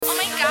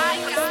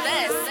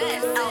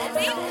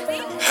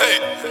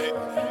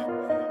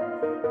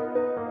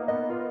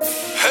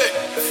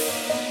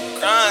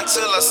line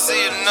till I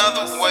see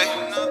another way.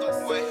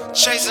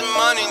 Chasing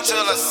money till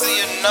I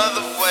see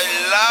another way.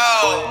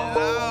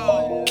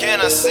 Lord,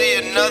 can I see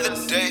another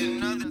day?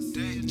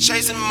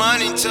 Chasing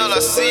money till I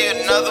see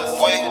another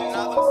way.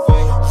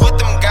 With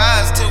them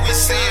guys till we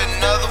see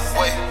another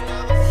way.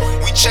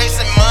 We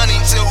chasing money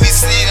till we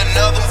see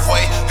another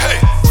way. Hey,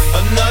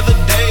 another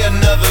day,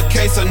 another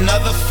case,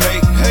 another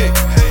fake. Hey,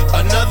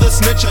 another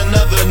snitch,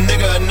 another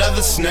nigga,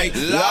 another snake.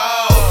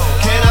 Lord,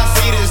 can I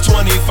see this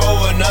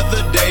 24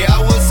 another day? I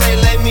would say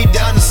lay me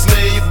down to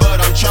sleep, but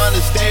I'm trying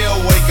to stay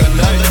awake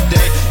another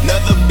day.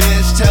 Another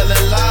bitch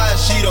telling lies,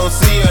 she don't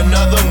see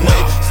another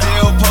way.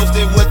 Still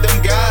posted with them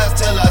guys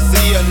till I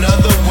see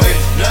another way.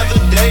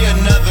 Another day,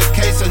 another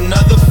case,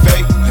 another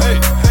fake. Hey,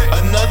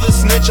 another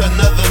snitch,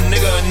 another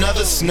nigga,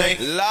 another snake.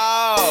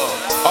 Lord,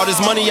 all this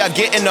money I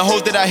get and the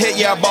hoes that I hit,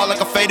 yeah, I ball like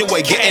a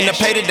fadeaway. Getting the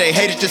pay today,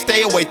 haters just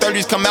stay away.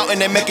 30s come out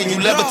and they making you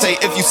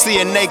levitate. If you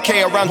see an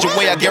AK around your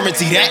way, I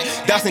guarantee that.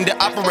 Dots need to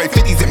operate,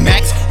 50s and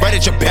max, right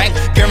at your back,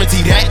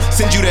 guarantee that.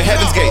 Send you to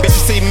heaven's gate. Bitch,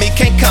 you see me,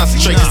 can't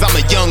concentrate, cause I'm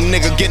a young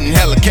nigga getting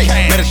hella cake.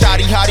 Met a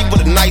shawty hottie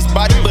with a nice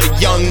body, but a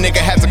young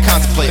nigga has to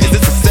contemplate. Is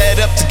this a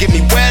setup to get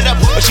me wet up,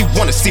 or she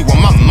wanna see where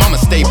my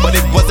mama stay? But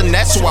it wasn't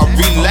that, so I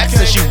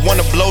relaxed, and she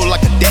wanna blow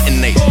like a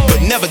detonator.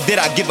 But never did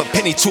I give a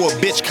penny to a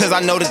bitch, cause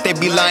I know that they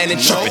be lying and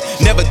tripping.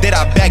 Never did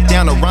I back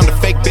down around a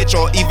fake bitch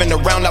or even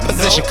around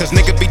opposition, cause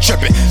nigga be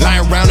tripping,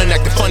 lying around and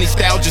acting funny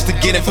style just to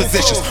get in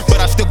positions. But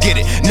I still get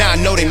it, now I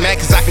know they mad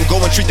cause I can go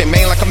and treat their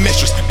man like a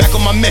mistress. Back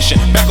on my mission,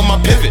 back on my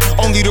pivot,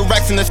 only the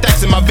racks and the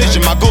stacks in my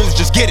vision. My goal is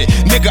just get it,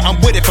 nigga, I'm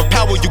with it. For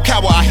power you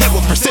cower, I hit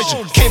with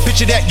precision. Can't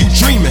picture that, you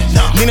dreaming.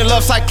 Nina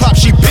love Cyclops,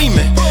 she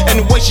beaming, and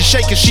the way she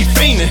shaking, she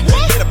fiending.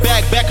 Better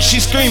bag back cause she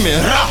screaming.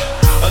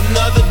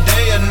 Another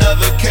day,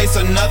 another case,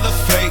 another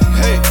fake.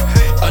 Hey,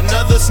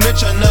 another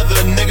snitch,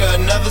 another nigga,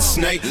 another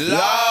snake.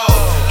 Lord,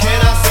 can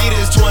I see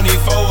this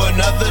 24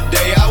 another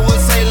day? I would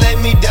say lay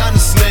me down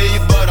to sleep,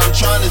 but I'm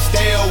trying to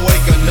stay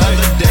awake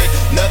another day.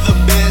 Another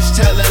bitch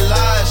telling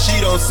lies, she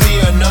don't see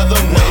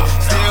another way.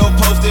 Still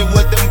posted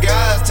with them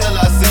guys till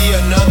I see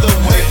another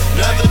way.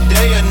 Another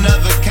day,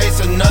 another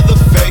case, another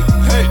fake.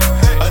 Hey,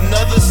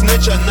 another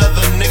snitch,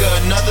 another nigga,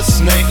 another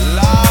snake.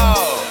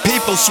 Lord,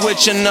 people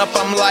switching up,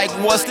 I'm like,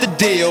 what's the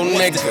deal,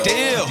 nigga?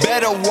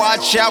 Better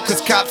watch out,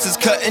 cause cops is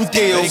cutting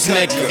deals,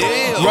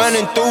 nigga.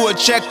 Running through a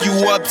check, you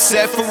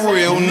upset for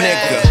real,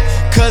 nigga.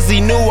 Cause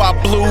he knew I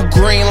blew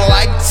green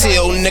like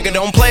teal, nigga.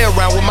 Don't play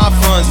around with my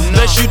funds,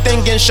 unless you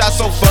think getting shot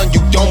so fun.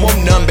 You don't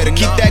want none, better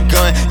keep that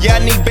gun. Yeah, I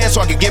need bands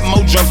so I can get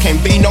more jump,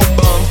 can't be no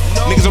bum.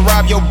 Niggas will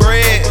rob your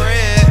bread,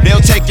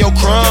 they'll take your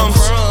crumbs.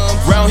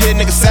 Round here,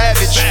 nigga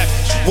savage,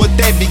 what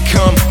they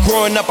become.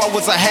 Growing up, I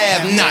was a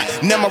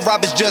have-not, now my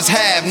robbers just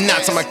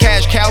have-nots. I'm a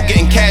cash cow,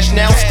 getting cash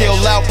now, still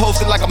loud,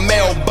 posted like a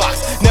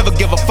mailbox. Never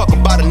give a fuck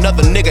about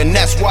another nigga, and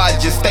that's why I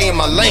just stay in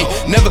my lane.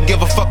 Never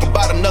give a fuck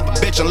about another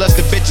bitch, unless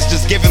the bitch is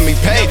just giving me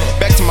pay.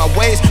 Back to my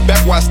ways,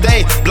 back where I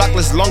stay. Block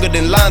list longer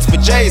than lines for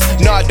J's.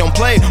 No, I don't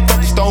play,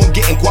 focused on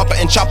getting guapa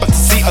and chopper to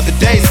see other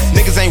days.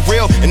 Niggas ain't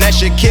real, and that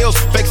shit kills.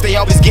 Fakes, they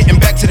always getting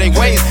back to their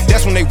ways.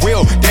 That's when they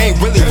real, they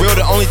ain't really real.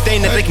 The only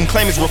thing that they can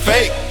claim is we're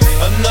fake.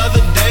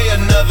 Another day,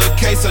 another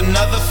case,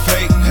 another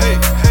fake. Hey,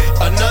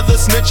 another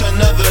snitch,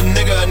 another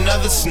nigga,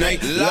 another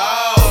snake.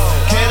 Lord,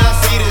 can I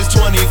see this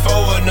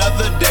 24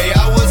 another day?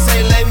 I would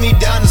say lay me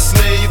down to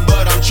sleep,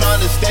 but I'm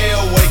trying to stay